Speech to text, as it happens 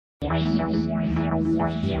Well,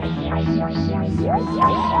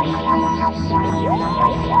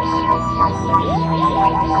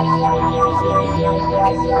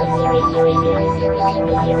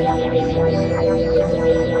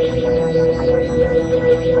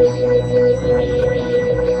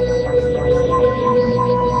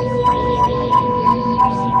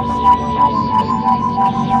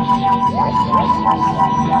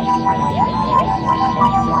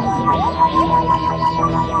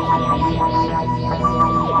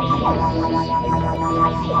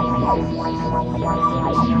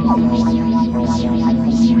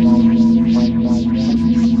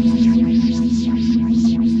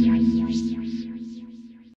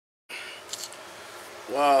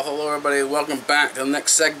 hello everybody, welcome back to the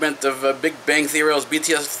next segment of Big Bang Theory's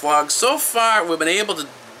BTSvlog. So far, we've been able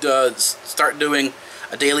to start doing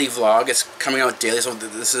a daily vlog. It's coming out daily, so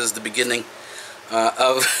this is the beginning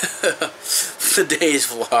of the day's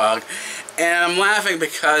vlog. And I'm laughing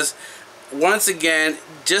because, once again,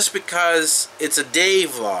 just because it's a day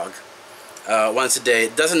vlog, once a day,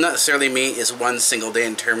 it doesn't necessarily mean it's one single day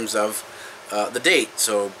in terms of the date.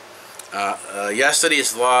 So,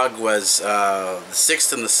 yesterday's vlog was the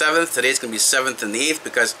 6th and the 7th. Today's going to be 7th and the 8th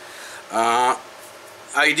because I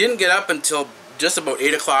didn't get up until just about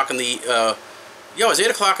 8 o'clock in the, it was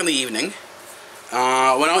 8 o'clock in the evening.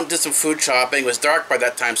 Went out and did some food shopping. It was dark by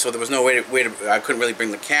that time, so there was no way to I couldn't really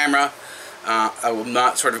bring the camera. I'm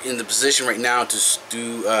not sort of in the position right now to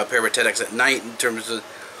do paramedics at night in terms of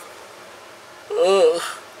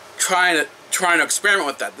trying to experiment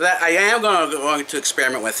with that. I am going to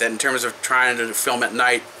experiment with it in terms of trying to film at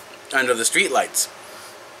night under the street lights.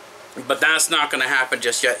 But that's not going to happen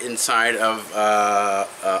just yet inside of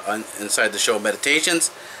inside the show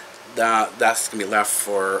Meditations. That's going to be left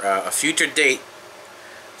for a future date.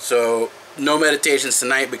 So no meditations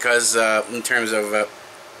tonight because in terms of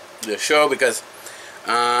the show, because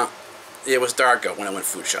it was dark out when I went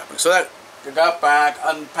food shopping. So that I got back,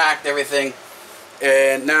 unpacked everything,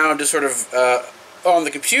 and now I'm just sort of on the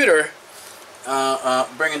computer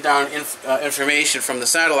bringing down information from the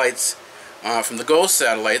satellites, from the GHOST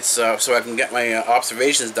satellites, so I can get my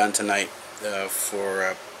observations done tonight.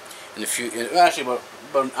 For in a few, actually about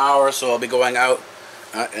an hour or so, I'll be going out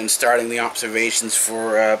and starting the observations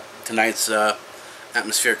for tonight's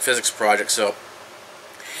atmospheric physics project. So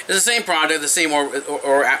it's the same project, the same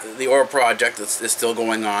the OAR project is still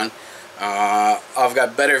going on. I've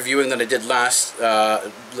got better viewing than I did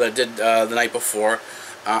the night before.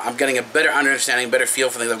 I'm getting a better understanding, better feel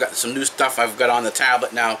for things. I've got some new stuff I've got on the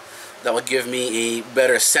tablet now that will give me a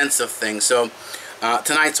better sense of things. So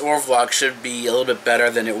tonight's OAR vlog should be a little bit better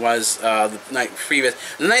than it was the night previous.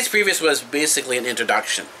 The night previous was basically an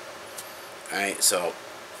introduction. Alright, so,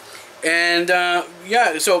 and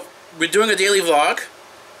yeah, so we're doing a daily vlog.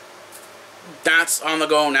 That's on the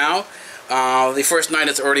go now. The first night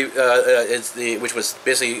it's already, which was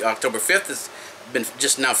basically October 5th, it's been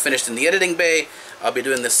just now finished in the editing bay. I'll be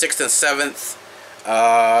doing the 6th and 7th.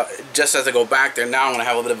 Just as I go back there now, I'm going to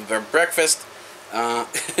have a little bit of a breakfast.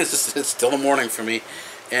 It's still the morning for me.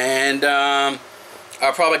 And I'll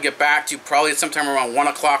probably get back to you probably sometime around 1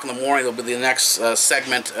 o'clock in the morning. It'll be the next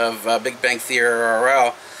segment of Big Bang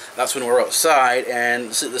Theory. That's when we're outside, and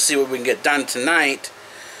let's see what we can get done tonight.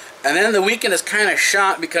 And then the weekend is kind of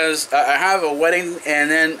shot because I have a wedding,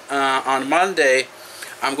 and then on Monday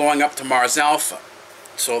I'm going up to Mars Alpha.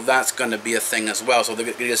 So that's going to be a thing as well. So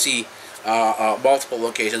you're going to see multiple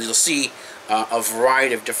locations. You'll see a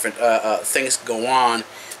variety of different things go on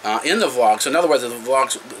in the vlog. So in other words, the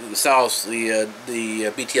vlogs themselves, the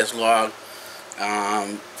BTSvlog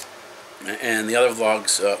and the other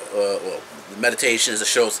vlogs, well, the meditations, the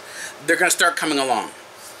shows, they're going to start coming along.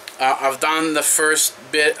 I've done the first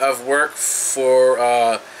bit of work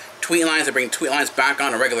for tweet lines. I bring tweet lines back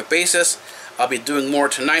on a regular basis. I'll be doing more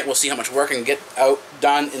tonight. We'll see how much work I can get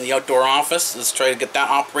done in the outdoor office. Let's try to get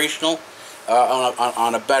that operational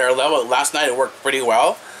on a better level. Last night it worked pretty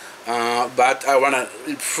well, but I want to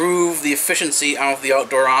improve the efficiency of the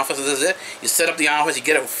outdoor office. This is it. You set up the office, you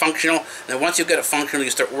get it functional, and then once you get it functional,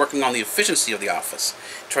 you start working on the efficiency of the office.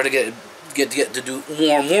 Try to get to do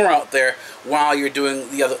more and more out there while you're doing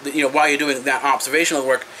the other, while you're doing that observational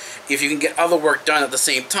work. If you can get other work done at the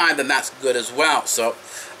same time, then that's good as well. So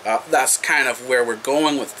that's kind of where we're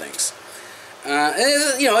going with things.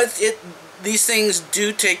 These things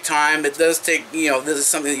do take time. It does take, this is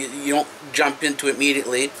something you don't jump into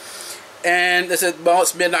immediately. And I said, well,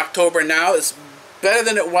 it's mid-October now. It's better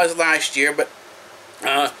than it was last year, but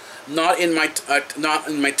not in my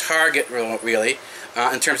target really,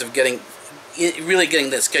 in terms of getting really getting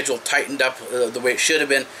the schedule tightened up the way it should have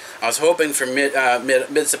been. I was hoping for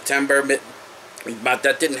mid-September, but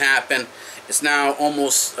that didn't happen. It's now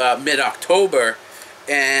almost mid-October,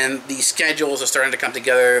 and the schedules are starting to come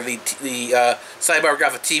together. The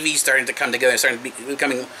CyborgAlphaTV is starting to come together, starting to be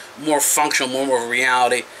becoming more functional, more of a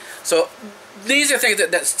reality. So these are things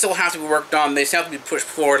that still have to be worked on. They still have to be pushed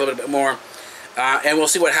forward a little bit more, and we'll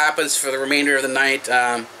see what happens for the remainder of the night.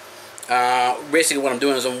 Basically, what I'm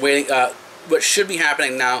doing is I'm waiting. What should be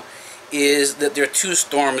happening now is that there are two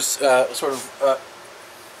storms sort of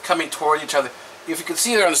coming toward each other. If you can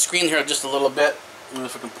see there on the screen here just a little bit, I don't know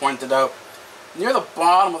if I can point it out. Near the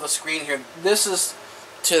bottom of the screen here, this is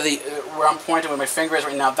to the where I'm pointing with my finger is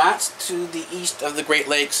right now. That's to the east of the Great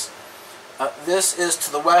Lakes. This is to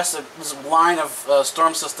the west. This line of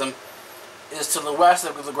storm system is to the west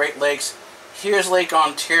of the Great Lakes. Here's Lake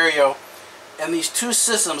Ontario, and these two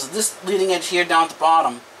systems, this leading edge here down at the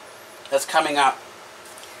bottom that's coming up,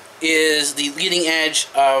 is the leading edge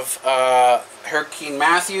of Hurricane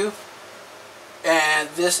Matthew, and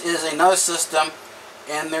this is another system,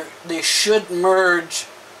 and they should merge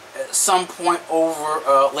at some point over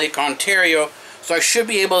Lake Ontario, so I should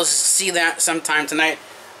be able to see that sometime tonight.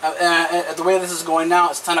 The way this is going now,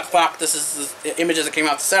 it's 10 o'clock. This is the images that came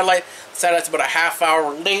out the satellite. The satellite's about a half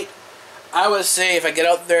hour late. I would say if I get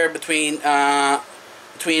out there between 11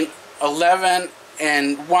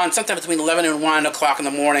 and 1, sometime between 11 and 1 o'clock in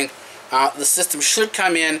the morning, the system should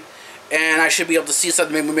come in, and I should be able to see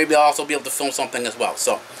something. Maybe I'll also be able to film something as well.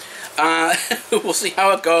 So we'll see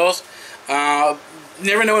how it goes. You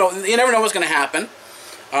never know what's going to happen.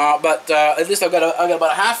 But at least I've got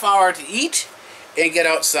about a half hour to eat and get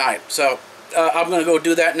outside. So I'm going to go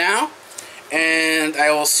do that now, and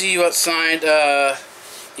I will see you outside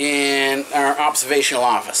in our observational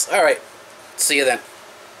office. All right, see you then.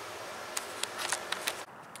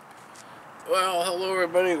 Well, hello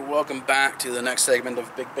everybody. Welcome back to the next segment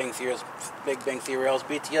of Big Bang Theory's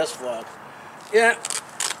BTSvlog. Yeah,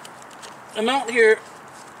 I'm out here.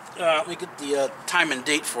 Let me get the time and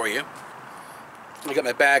date for you. I got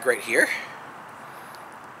my bag right here.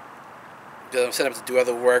 I'm set up to do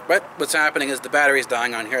other work, but what's happening is the battery's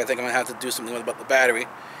dying on here. I think I'm going to have to do something about the battery.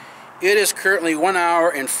 It is currently 1 hour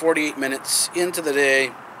and 48 minutes into the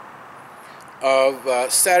day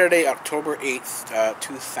of Saturday, October 8th,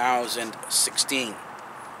 2016.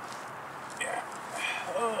 Yeah.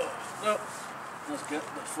 Oh, so let's get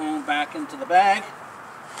the phone back into the bag.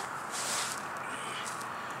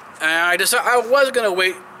 I was going to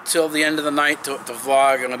wait till the end of the night to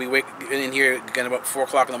vlog. I'm going to be in here again about 4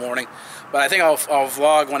 o'clock in the morning. But I think I'll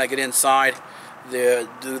vlog when I get inside, do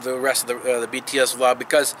the rest of the BTSvlog,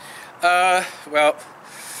 because, well,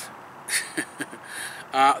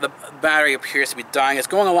 the battery appears to be dying. It's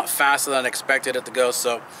going a lot faster than I expected it to go,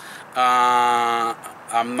 so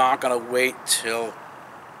I'm not going to wait till,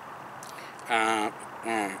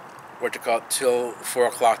 till 4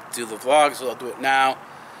 o'clock to do the vlog, so I'll do it now.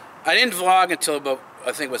 I didn't vlog until about,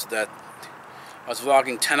 I think it was that, I was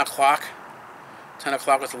vlogging 10 o'clock. 10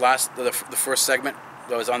 o'clock was the first segment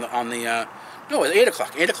that was on the no, it was 8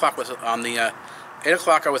 o'clock. 8 o'clock was on the 8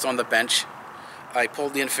 o'clock. I was on the bench. I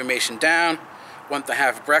pulled the information down, went to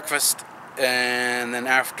have breakfast, and then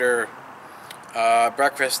after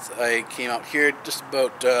breakfast I came out here just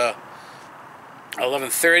about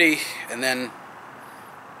 11:30, and then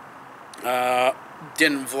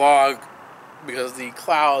didn't vlog because the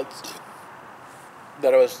clouds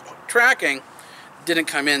that I was tracking didn't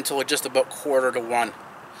come in until just about 1:45.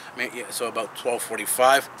 I mean, yeah, so about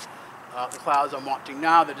 12:45. The clouds I'm watching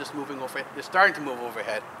now, they're just moving over. They're starting to move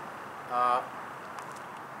overhead.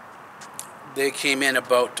 They came in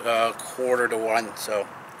about 1:45. So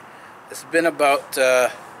it's been about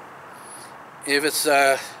if it's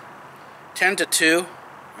 10 to 2,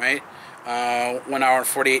 right? 1 hour and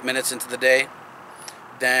 48 minutes into the day,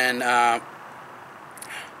 then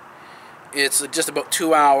it's just about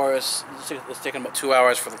 2 hours. It's taken about 2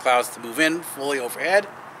 hours for the clouds to move in fully overhead,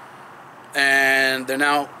 and they're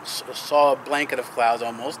now a solid blanket of clouds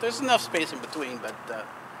almost. There's enough space in between, but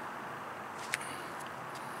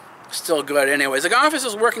still good. Anyways, the office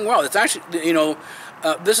is working well. It's actually, you know,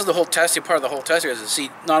 this is the whole testing part of the whole test here, is to see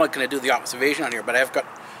not only can I do the observation on here, but I've got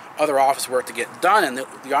other office work to get done, and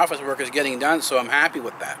the office work is getting done, so I'm happy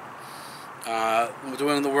with that. I'm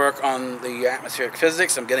doing the work on the atmospheric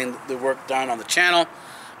physics. I'm getting the work done on the channel.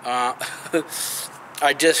 I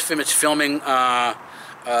just finished filming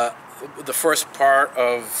the first part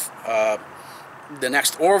of the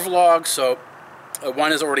next OAR vlog. So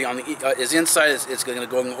one is already on the is inside. It's going to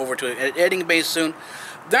go over to an editing bay soon.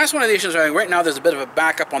 That's one of the issues right now. There's a bit of a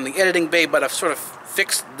backup on the editing bay, but I've sort of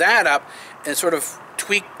fixed that up, and sort of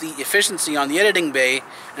tweak the efficiency on the editing bay,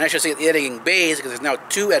 and I should say the editing bays, because there's now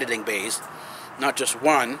 2 editing bays, not just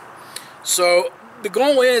one. So the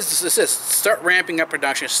goal is start ramping up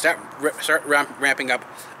production, start ramping up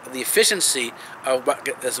the efficiency of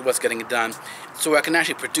what's getting done, so I can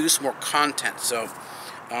actually produce more content. So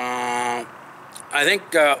I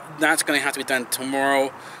think that's going to have to be done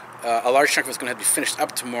tomorrow. A large chunk of it's going to have to be finished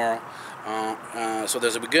up tomorrow. So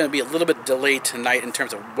there's going to be a little bit delayed tonight in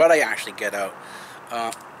terms of what I actually get out.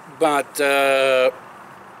 But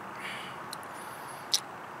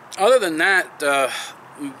other than that,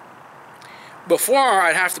 before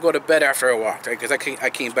I'd have to go to bed after I walked, right? Because I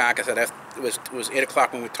came back. I said it was 8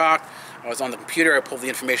 o'clock when we talked. I was on the computer. I pulled the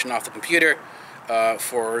information off the computer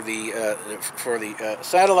for the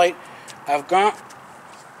satellite. I've got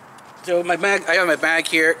my bag. I have my bag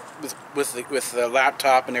here with the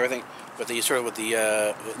laptop and everything, with the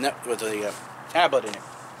tablet in it.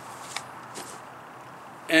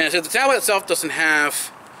 And so the tablet itself doesn't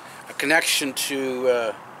have a connection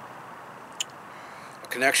to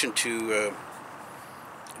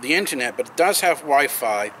the internet, but it does have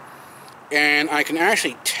Wi-Fi, and I can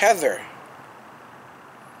actually tether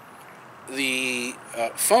the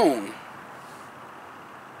phone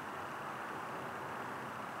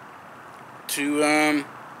to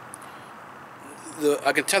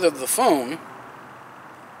I can tether the phone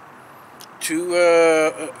to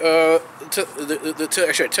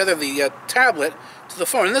actually tether the tablet to the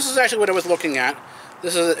phone. And this is actually what I was looking at.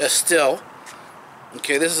 This is a still.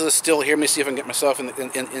 Okay, this is a still here. Let me see if I can get myself in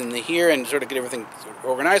the here and sort of get everything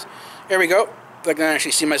organized. There we go. I can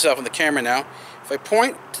actually see myself in the camera now. If I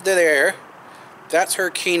point to there, that's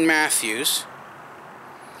Hurricane Matthews.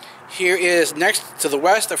 Here is next to the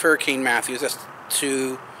west of Hurricane Matthews. That's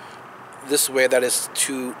to this way. That is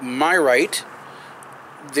to my right.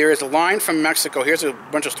 There is a line from Mexico. Here's a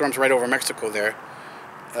bunch of storms right over Mexico there.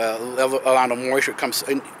 A lot of moisture comes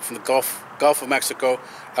in from the Gulf of Mexico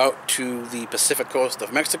out to the Pacific coast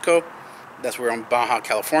of Mexico. That's where Baja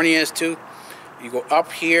California is too. You go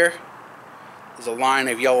up here, there's a line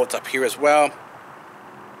of yellow that's up here as well.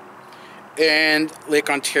 And Lake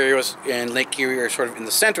Ontario and Lake Erie are sort of in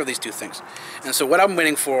the center of these two things. And so what I'm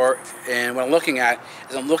waiting for, and what I'm looking at,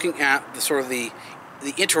 is I'm looking at the sort of the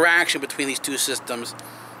interaction between these two systems.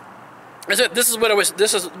 I said, this is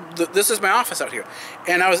my office out here,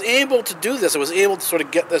 and I was able to do this. I was able to sort of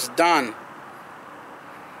get this done,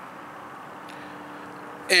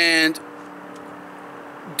 and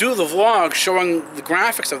do the vlog showing the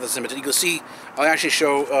graphics of this image. And you can see, I'll actually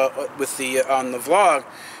show with the on the vlog,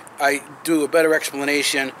 I do a better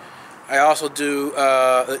explanation. I also do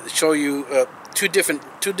show you two different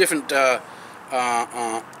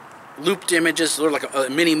looped images, sort of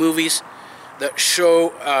like mini movies, that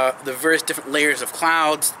show the various different layers of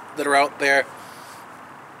clouds that are out there.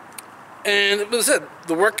 And as I said,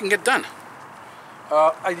 the work can get done.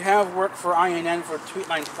 I have work for INN for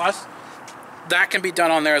Tweetline Plus. That can be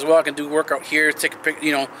done on there as well. I can do work out here, take a pic,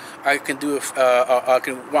 you know, I can do I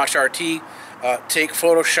can watch RT, take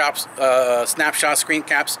Photoshop snapshot screen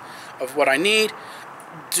caps of what I need,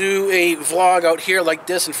 do a vlog out here like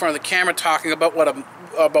this in front of the camera talking about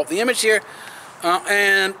about the image here,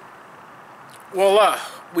 and voila,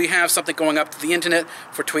 we have something going up to the internet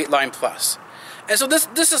for Tweetline Plus. And so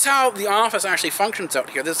this is how the office actually functions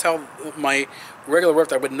out here. This is how my regular work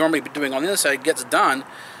that I would normally be doing on the inside gets done.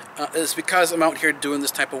 Is because I'm out here doing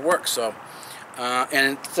this type of work. So,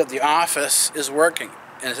 and so the office is working.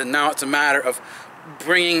 And so now it's a matter of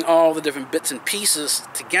bringing all the different bits and pieces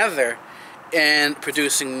together and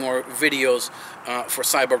producing more videos for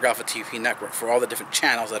CyborgAlphaTV-Network, for all the different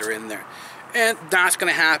channels that are in there. And that's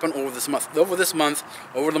going to happen over this month. Over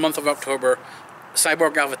the month of October,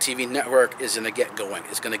 CyborgAlphaTV-Network is going to get going.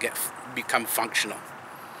 It's going to become functional.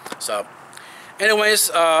 So,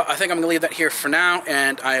 anyways, I think I'm going to leave that here for now,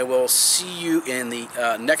 and I will see you in the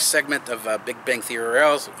next segment of Big Bang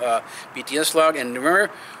Theory's BTSvlog. And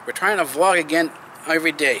remember, we're trying to vlog again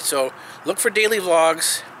every day, so look for daily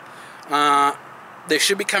vlogs. They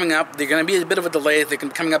should be coming up. They're going to be a bit of a delay. They're going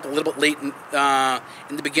to be coming up a little bit late in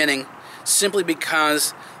the beginning, simply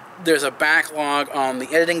because there's a backlog on the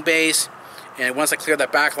editing base, and once I clear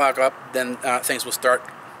that backlog up, then things will start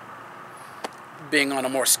being on a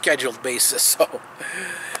more scheduled basis. So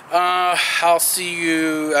I'll see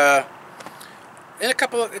you in a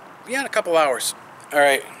couple hours. All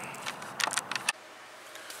right.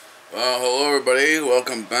 Well, hello everybody.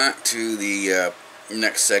 Welcome back to the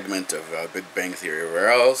next segment of Big Bang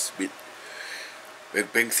Theory's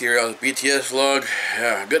Big Bang Theory's BTSvlog.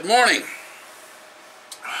 Good morning.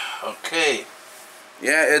 Okay.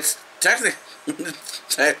 Yeah, it's technically It's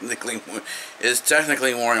technically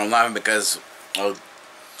morning. I'm laughing because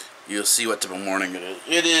you'll see what type of morning it is.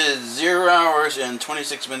 It is 0 hours and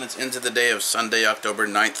 26 minutes into the day of Sunday, October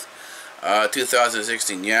 9th,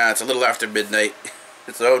 2016. Yeah, it's a little after midnight.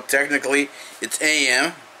 So technically, it's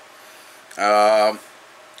AM. I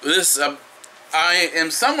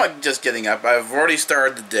am somewhat just getting up. I've already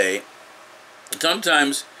started the day.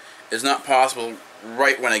 Sometimes it's not possible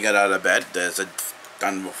right when I get out of bed, as I've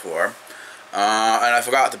done before. And I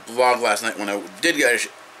forgot to vlog last night when I did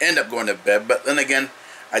end up going to bed. But then again,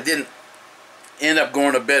 I didn't end up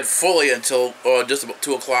going to bed fully until just about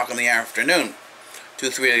 2 o'clock in the afternoon.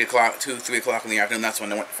 3 o'clock in the afternoon. That's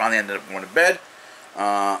when I finally ended up going to bed.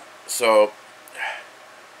 So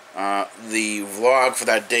the vlog for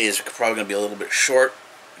that day is probably going to be a little bit short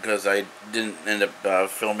because I didn't end up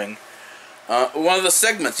filming one of the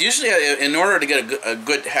segments. Usually, in order to get a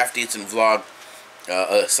good half-decent vlog,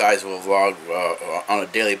 a size of a vlog on a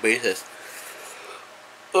daily basis,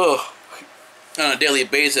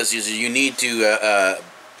 usually you need to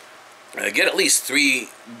get at least 3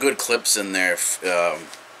 good clips in there,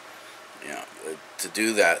 to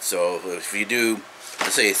do that. So if you do,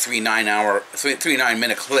 let's say 3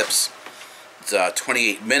 9-minute clips, it's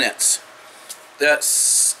 28 minutes. That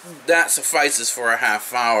suffices for a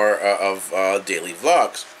half hour of daily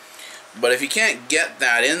vlogs. But if you can't get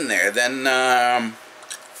that in there, then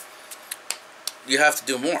you have to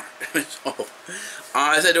do more. So,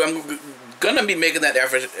 I said I'm gonna be making that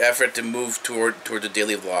effort to move toward the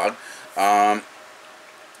daily vlog.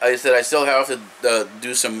 I said I still have to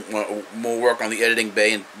do some more work on the editing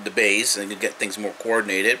bay and the bays and get things more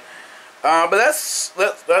coordinated. But that's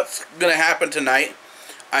gonna happen tonight.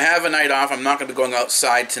 I have a night off. I'm not gonna be going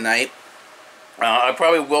outside tonight. I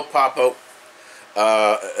probably will pop out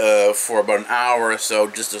for about an hour or so,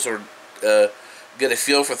 just to sort of get a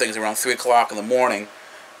feel for things around 3 o'clock in the morning.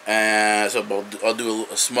 And so I'll do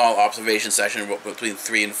a small observation session between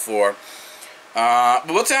 3 and 4. But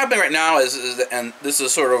what's happening right now is and this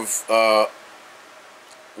is sort of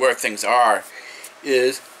where things are,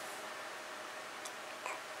 is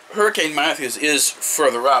Hurricane Matthew is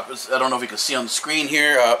further up. I don't know if you can see on the screen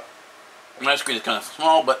here. My screen is kind of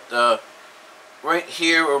small, but right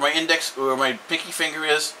here, where my index, where my pinky finger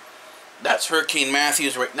is, that's Hurricane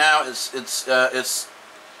Matthews right now. It's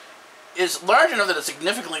large enough that it's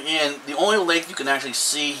significantly in. The only lake you can actually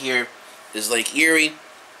see here is Lake Erie.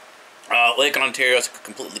 Lake Ontario is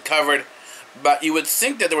completely covered, but you would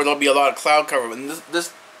think that there will be a lot of cloud cover. And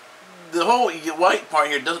the whole white part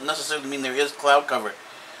here doesn't necessarily mean there is cloud cover.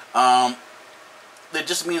 It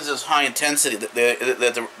just means there's high intensity. That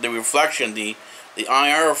the reflection, the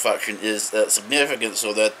IR reflection, is significant,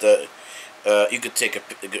 so that you could take a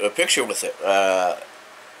picture with it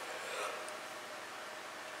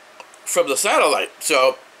from the satellite.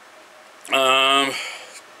 So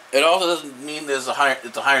it also doesn't mean there's a higher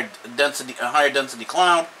density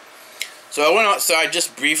cloud. So I went outside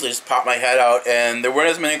just briefly, just popped my head out, and there weren't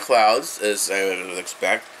as many clouds as I would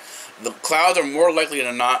expect. The clouds are more likely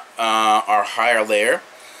than not are higher layer,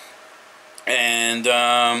 and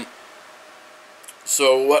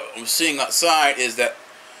so what I'm seeing outside is that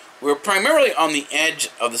we're primarily on the edge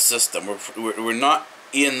of the system. We're not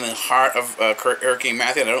in the heart of Hurricane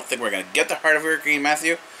Matthew. And I don't think we're going to get the heart of Hurricane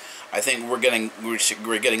Matthew. I think we're getting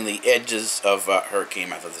the edges of Hurricane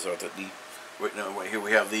Matthew. So right here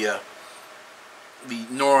we have the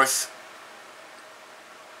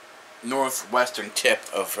northwestern tip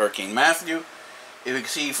of Hurricane Matthew. If you can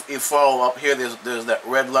see, if you follow up here, there's that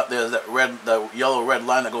yellow red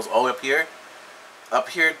line that goes all up here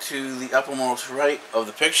to the uppermost right of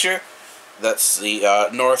the picture. That's the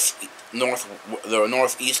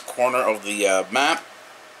northeast corner of the map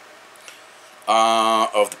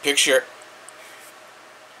of the picture.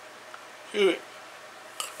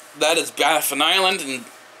 That is Baffin Island, and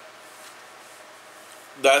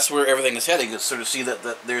that's where everything is heading. You sort of see that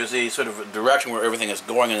there's a sort of a direction where everything is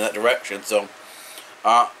going in that direction. So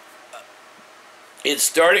it's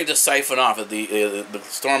starting to siphon off. The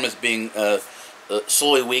storm is being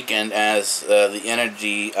slowly weakened as the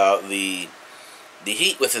energy, the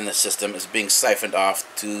heat within the system is being siphoned off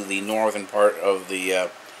to the northern part of the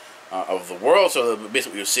world. So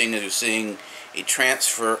basically, what you're seeing a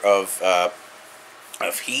transfer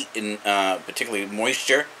of heat and particularly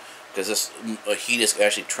moisture, because this heat is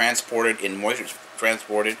actually transported in moisture, it's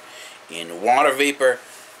transported in water vapor,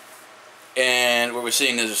 and what we're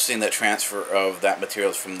seeing is that transfer of that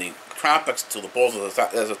materials from the tropics to the poles. As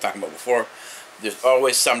I was talking about before, there's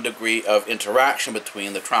always some degree of interaction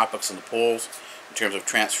between the tropics and the poles in terms of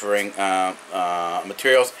transferring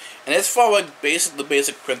materials, and it's following the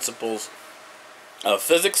basic principles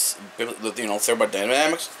physics,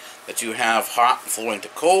 thermodynamics, that you have hot flowing to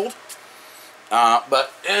cold.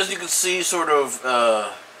 But as you can see, sort of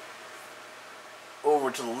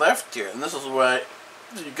over to the left here, and this is why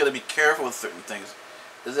you've got to be careful with certain things,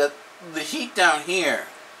 is that the heat down here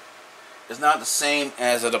is not the same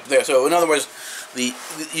as it up there. So in other words,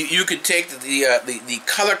 you could take the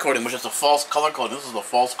color coding, which is a false color coding. This is a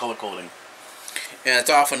false color coding, and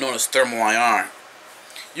it's often known as thermal IR.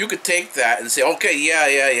 You could take that and say, okay,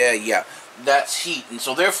 yeah, that's heat, and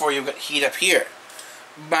so therefore you've got heat up here.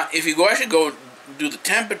 But if you actually go do the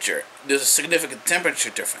temperature, there's a significant temperature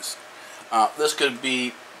difference. This could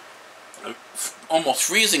be almost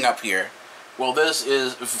freezing up here, well, this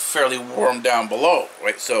is fairly warm down below,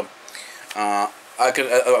 right? So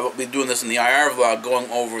I'll be doing this in the IR vlog, going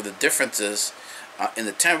over the differences in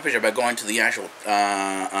the temperature by going to the actual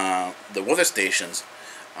the weather stations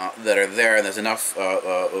that are there, and there's enough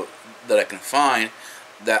that I can find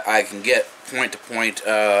that I can get point-to-point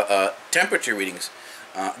temperature readings.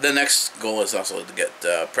 The next goal is also to get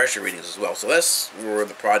pressure readings as well. So that's where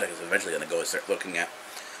the project is eventually going to go, and start looking at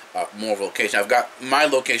more location. I've got my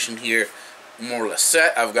location here more or less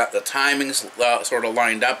set. I've got the timings sort of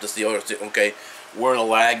lined up to see, okay, where the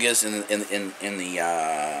lag is in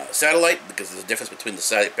the satellite, because there's a difference between the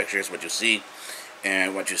satellite pictures, what you see,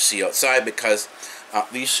 and what you see outside, because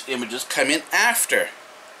these images come in after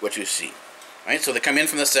what you see, right? So they come in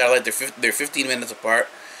from the satellite. They're 15 minutes apart.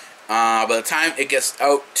 By the time it gets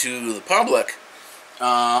out to the public,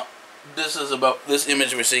 this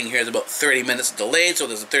image we're seeing here is about 30 minutes delayed. So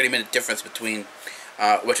there's a 30-minute difference between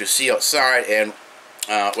what you see outside and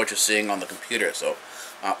what you're seeing on the computer. So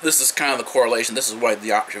this is kind of the correlation. This is why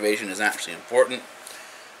the observation is actually important.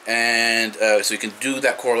 And so you can do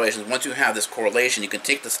that correlation. Once you have this correlation, you can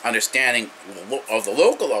take this understanding of the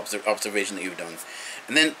local observation that you've done,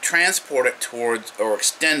 and then transport it towards, or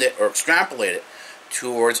extend it, or extrapolate it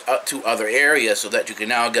towards to other areas, so that you can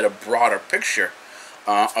now get a broader picture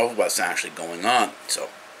of what's actually going on. So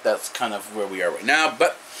that's kind of where we are right now.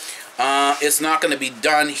 But it's not going to be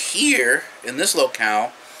done here in this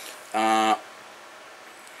locale.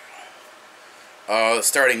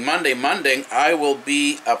 Starting Monday, I will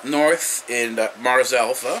be up north in Mars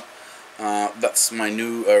Alpha. That's my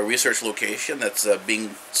new research location that's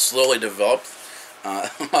being slowly developed.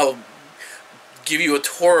 I'll give you a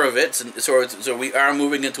tour of it. So we are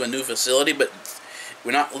moving into a new facility, but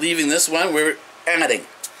we're not leaving this one. We're adding.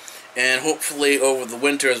 And hopefully over the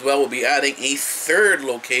winter as well, we'll be adding a third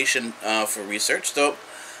location for research. So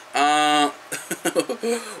we'll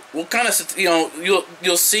kind of,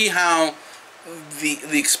 you'll see how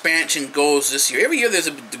the expansion goes this year. Every year there's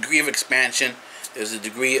a degree of expansion. There's a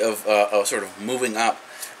degree of sort of moving up,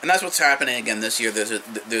 and that's what's happening again this year.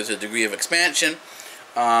 There's a degree of expansion,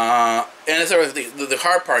 and it's sort of the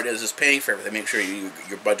hard part is paying for everything. Make sure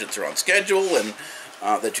your budgets are on schedule, and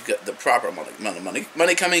that you get the proper amount of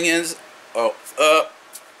money coming in.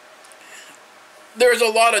 There's a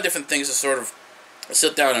lot of different things to sort of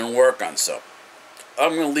sit down and work on. So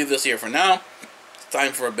I'm going to leave this here for now. It's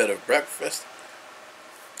time for a bit of breakfast.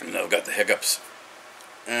 And I've got the hiccups.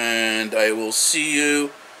 And I will see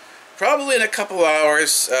you probably in a couple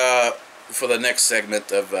hours for the next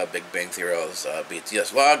segment of Big Bang Theory's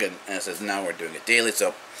BTSvlog. And as I said, now we're doing it daily,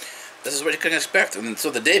 so this is what you can expect. And so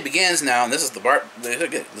the day begins now, and this is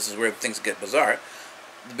this is where things get bizarre.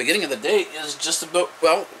 The beginning of the day is just about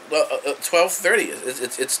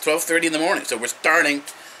 12:30. It's 12:30 in the morning, so we're starting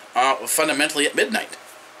fundamentally at midnight.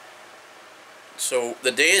 So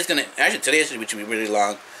the day is going to, actually today is going to be really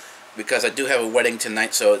long, because I do have a wedding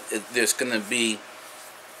tonight, so there's going to be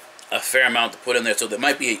a fair amount to put in there. So this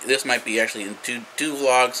might be actually in two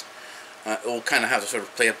vlogs. We'll kind of have to sort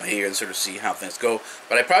of play it by ear and sort of see how things go.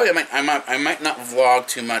 But I might not vlog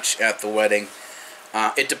too much at the wedding.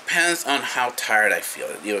 It depends on how tired I feel.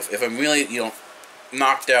 If I'm really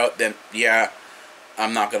knocked out, then yeah,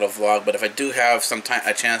 I'm not gonna vlog. But if I do have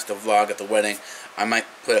a chance to vlog at the wedding, I might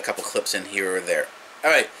put a couple clips in here or there.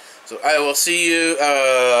 All right. So I will see you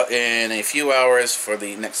in a few hours for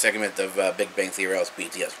the next segment of Big Bang Theory's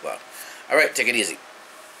BTSvlog. All right, take it easy.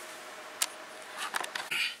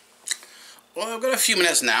 Well, I've got a few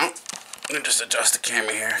minutes now. Let me just adjust the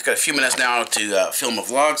camera here. I've got a few minutes now to film a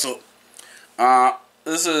vlog. So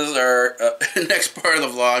this is our next part of the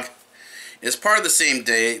vlog. It's part of the same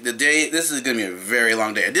day. This is going to be a very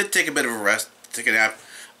long day. I did take a bit of a rest, take a nap.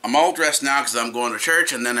 I'm all dressed now because I'm going to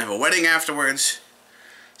church, and then I have a wedding afterwards.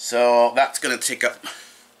 So that's going to take up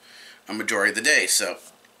a majority of the day. So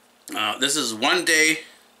this is one day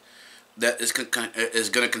that is going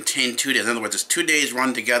to contain 2 days. In other words, it's 2 days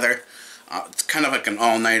run together. It's kind of like an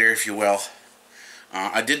all-nighter, if you will.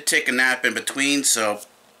 I did take a nap in between, so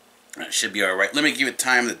it should be alright. Let me give you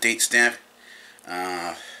time, the date stamp.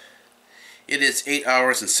 It is 8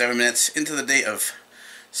 hours and 7 minutes into the day of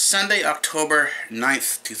Sunday, October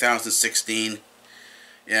 9th, 2016.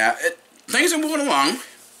 Yeah, things are moving along.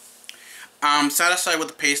 I'm satisfied with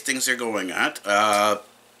the pace things are going at.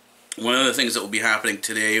 One of the things that will be happening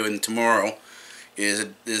today and tomorrow is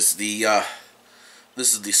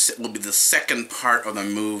will be the second part of the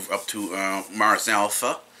move up to Mars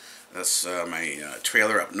Alpha. That's my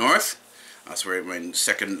trailer up north. That's where my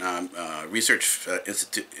second research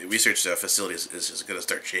facility is going to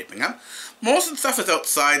start shaping up. Most of the stuff is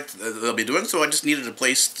outside they'll be doing, so I just needed a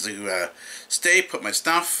place to stay, put my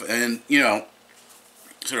stuff, and, you know,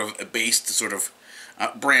 sort of a base to sort of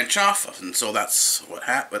branch off of. And so that's what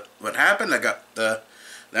happened. I got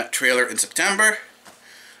that trailer in September.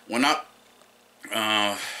 Went up,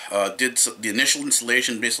 did the initial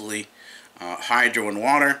installation, basically hydro and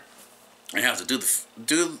water. I have to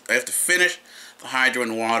finish the hydro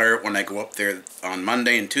and water when I go up there on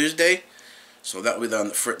Monday and Tuesday. So that will be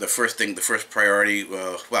the first priority.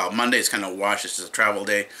 Well, Monday is kind of wash. It's just a travel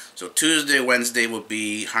day. So Tuesday, Wednesday will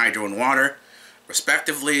be hydro and water,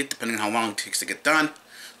 respectively, depending on how long it takes to get done.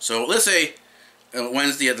 So let's say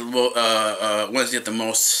Wednesday at the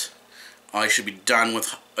most, I should be done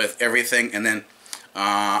with everything, and then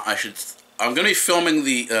I'm going to be filming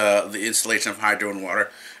the installation of hydro and water,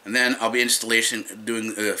 and then I'll be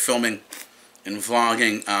doing filming and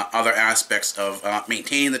vlogging other aspects of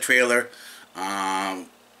maintaining the trailer,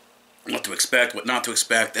 what to expect, what not to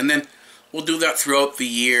expect, and then we'll do that throughout the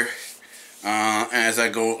year as I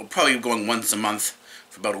go, probably going once a month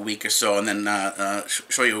for about a week or so, and then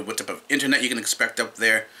show you what type of internet you can expect up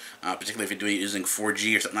there, particularly if you're using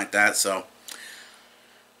 4G or something like that. So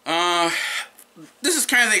this is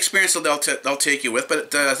kind of the experience that they'll take you with,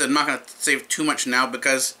 but I'm not going to say too much now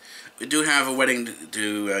because we do have a wedding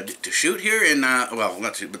to shoot here, and well,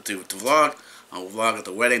 not to, but to vlog. I'll vlog at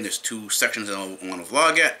the wedding. There's 2 sections that I want to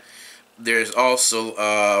vlog at. There's also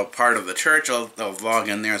part of the church I'll vlog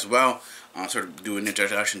in there as well. I'll sort of do an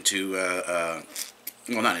introduction to,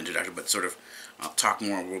 well, not introduction, but sort of talk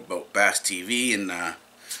more about BAS-TV and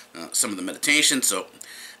some of the meditation. So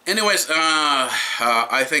anyways,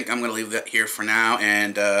 I think I'm going to leave that here for now,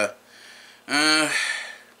 and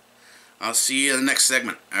I'll see you in the next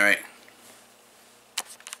segment. Alright.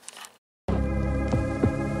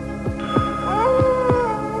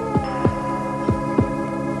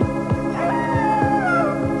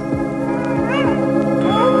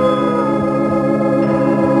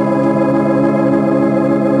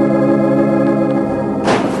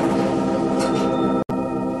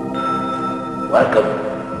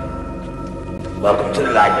 Welcome to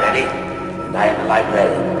the library, and I am the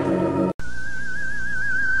librarian.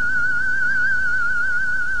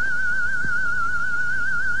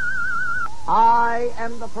 I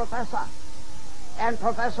am the professor. And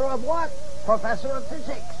professor of what? Professor of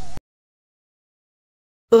physics.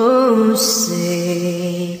 Oh,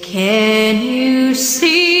 say, can you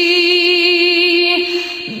see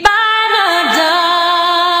by the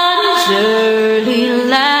dawn's early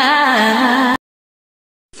light?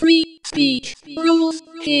 Free speech rules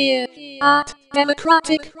here at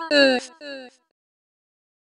Democratic Earth.